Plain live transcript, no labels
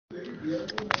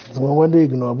One day,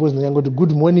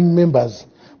 good morning members.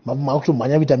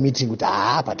 Makutomhanya kuita meeting kuti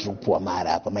patiri kupuwa mari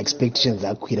apa, my expectations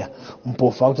akwira.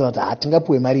 Mpofa kuti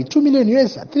tingapuwe mari 2 million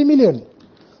US, 3 million.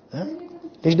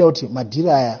 Ndechida kuti madhiri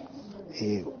aya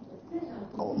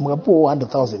mukapuwa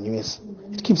 100,000 US.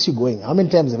 It keeps you going. How many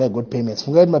times have I got payments?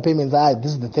 Funga kuti my payments,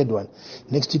 this is the third one.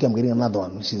 Next week I'm getting another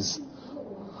one, which is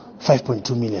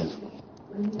 5.2 million.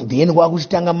 Then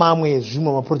kwakuchitanga mamwe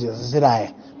zvimwe maprojects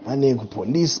asiraya. Pane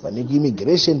kupolice, pane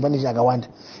kuimmigration, pane chakawanda.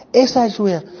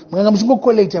 Esachuya, mwanga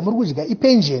muchingocollecta muri kudya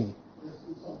ipension.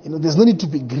 There's no need to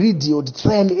be greedy or to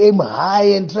try and aim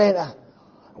high and try.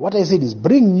 What I said is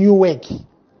bring new work.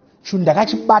 Chinhu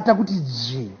ndakachibata kuti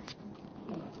dzvi.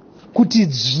 Kuti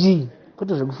dzvi.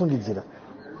 Koto zvekufungidzira.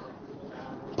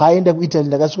 Paenda kuItaly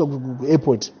ndakasvika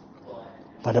kuairport.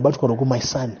 Padabatwa roko my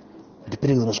son.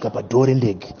 Ndiperekedza kusvika padhoo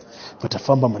rendege.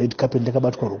 Patafamba mured carpet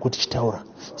ndakabatwa roko tichitaura.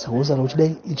 Saka usana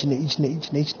uchidai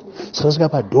ichi. Saka kusvika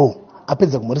padhoo.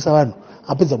 Apedza kumhoresa vanhu.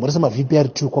 Apedza kumhoresa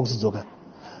maVPR2 kwakusidzoka.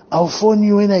 I'll phone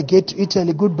you when I get to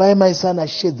Italy. Goodbye my son.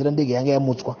 Ashedzera ndege yanga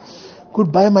yamutswa.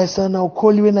 Goodbye my son. I'll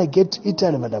call you when I get to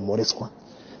Italy. Vandamhoreswa.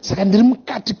 Saka ndiri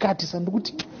mukati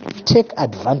sandikuti take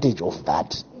advantage of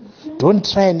that.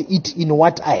 Don't try and eat in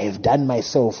what I have done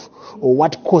myself or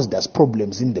what caused us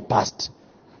problems in the past.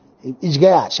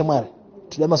 Ijgaya shamari.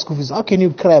 Today my school fees. How can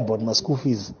you cry about my school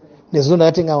fees? Nezo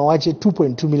ndakatenga mawache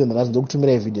 2.2 million ndakazo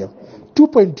kutumira video.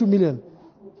 2.2 million,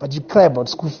 but you cry about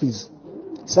school fees.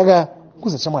 Saka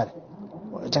kuza shamari.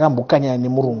 Takambokanya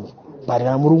nemurungu. But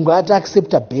kana murungu ata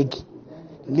accept a beg.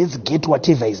 Let's get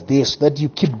whatever is there so that you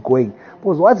keep going.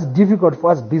 Because what's difficult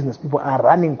for us business people are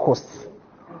running costs.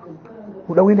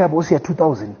 Uda kuenda bosi ya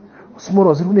 2000. Small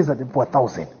was runeza for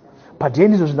 1000. But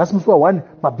then izvo zvinasimuswa 1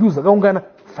 mabills akaungana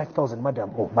 5000 madam.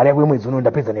 Oh, mari yako yemwedzi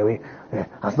unondapedza newe.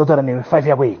 Asinotora newe 5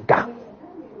 yako iga.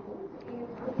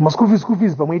 School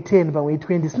fees pamwe 10 pamwe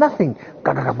 20 it's nothing.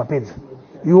 Kaka mapedza.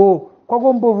 Yo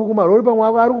kwakombovu kumarori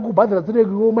pamwe ari kukubhadhara tsire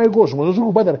maiko zvimwe zviri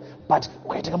kubhadhara but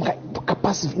ukaita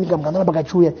passive income kana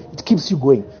pakachuya it keeps you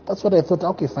going. That's what I thought.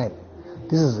 Okay, fine.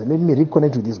 Let me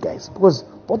reconnect with these guys because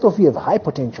both of you have high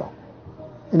potential.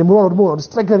 And more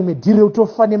structure me deal to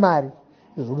funny mari.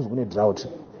 Is always going to drought.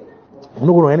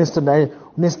 No go understand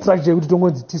ne structure kuti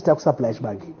tongonzi tista ku supply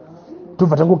chibage.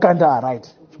 Tobva tangokanda right.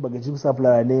 Chibage chiri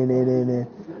supply ne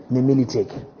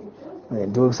Militech.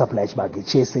 Ndo supply chibage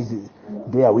chese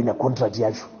ndo ya wina contract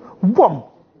yacho. Boom.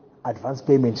 Advance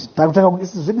payment. Takutaka kuti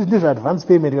zvidi ndizvo advance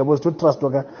payment because to trust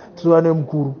waka twane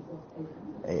mukuru.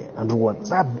 And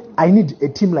what? I need a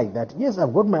team like that. Yes,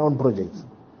 I've got my own projects.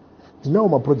 You know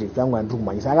my projects I'm going to do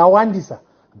money. I want this,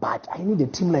 but I need a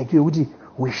team like you.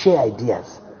 We share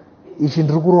ideas. Each in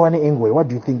angle. What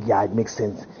do you think? Yeah, it makes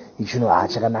sense. Each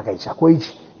chakanaka each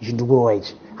each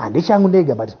each and each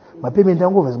angle but my payment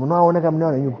angle is no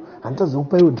and just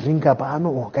pay you drink up. I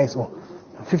know guys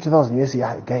 50,000 US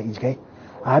guy each guy.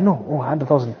 I know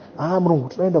 100,000. I'm wrong.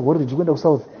 Trying to go to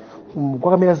south.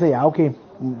 Kwakamira say okay.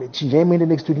 Chinjai mwende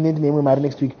next week nemwe mari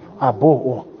next week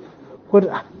kuti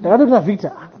ndakatoti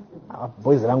Victor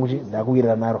boys rangu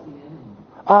ndakuwirira naro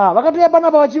vakatoya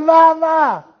panapa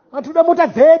vachivava vatuda mota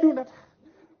dzedu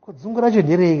kudzungu racho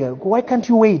ndereka. Why can't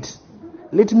you wait?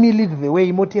 Let me lead the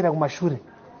way. Motera kumashure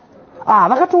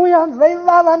vakatouya hanzi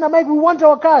vaivava na Mike, we want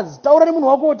our cars. Taura nemunhu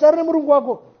wako, taura nemurungu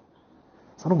wako.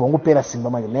 Sanobva ngopera simba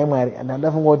manje naye Mwari. And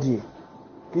ndafunga kuti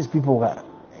these people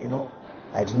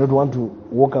I do not want to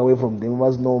walk away from them. We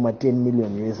must know my 10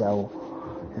 million US.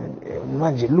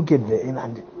 Imagine, look at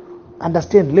and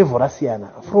understand level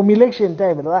Rasiana. From election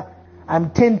time, I'm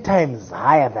 10 times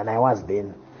higher than I was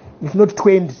then, if not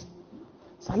 20.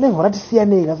 So level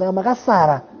Rasiana,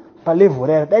 Makasara, pa level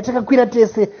there.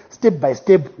 Step by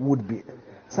step would be.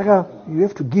 Saka, you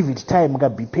have to give it time.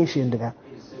 Be patient.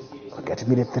 Get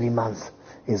me 3 months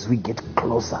as we get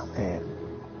closer.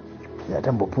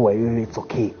 It's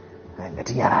okay.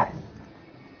 Ngatinyarare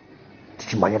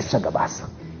tichimanya tichaga basa.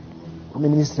 Kune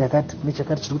ministry yakati kune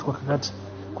chakati chiri kuitwa kakati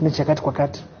kune chakati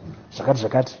kwakati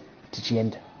zvakati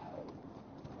tichienda.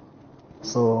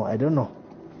 So I don't know.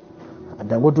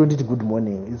 Ndangotonditi good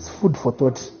morning. It's food for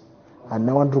thought. And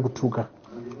now ndiri kutuka.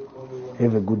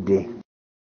 Have a good day.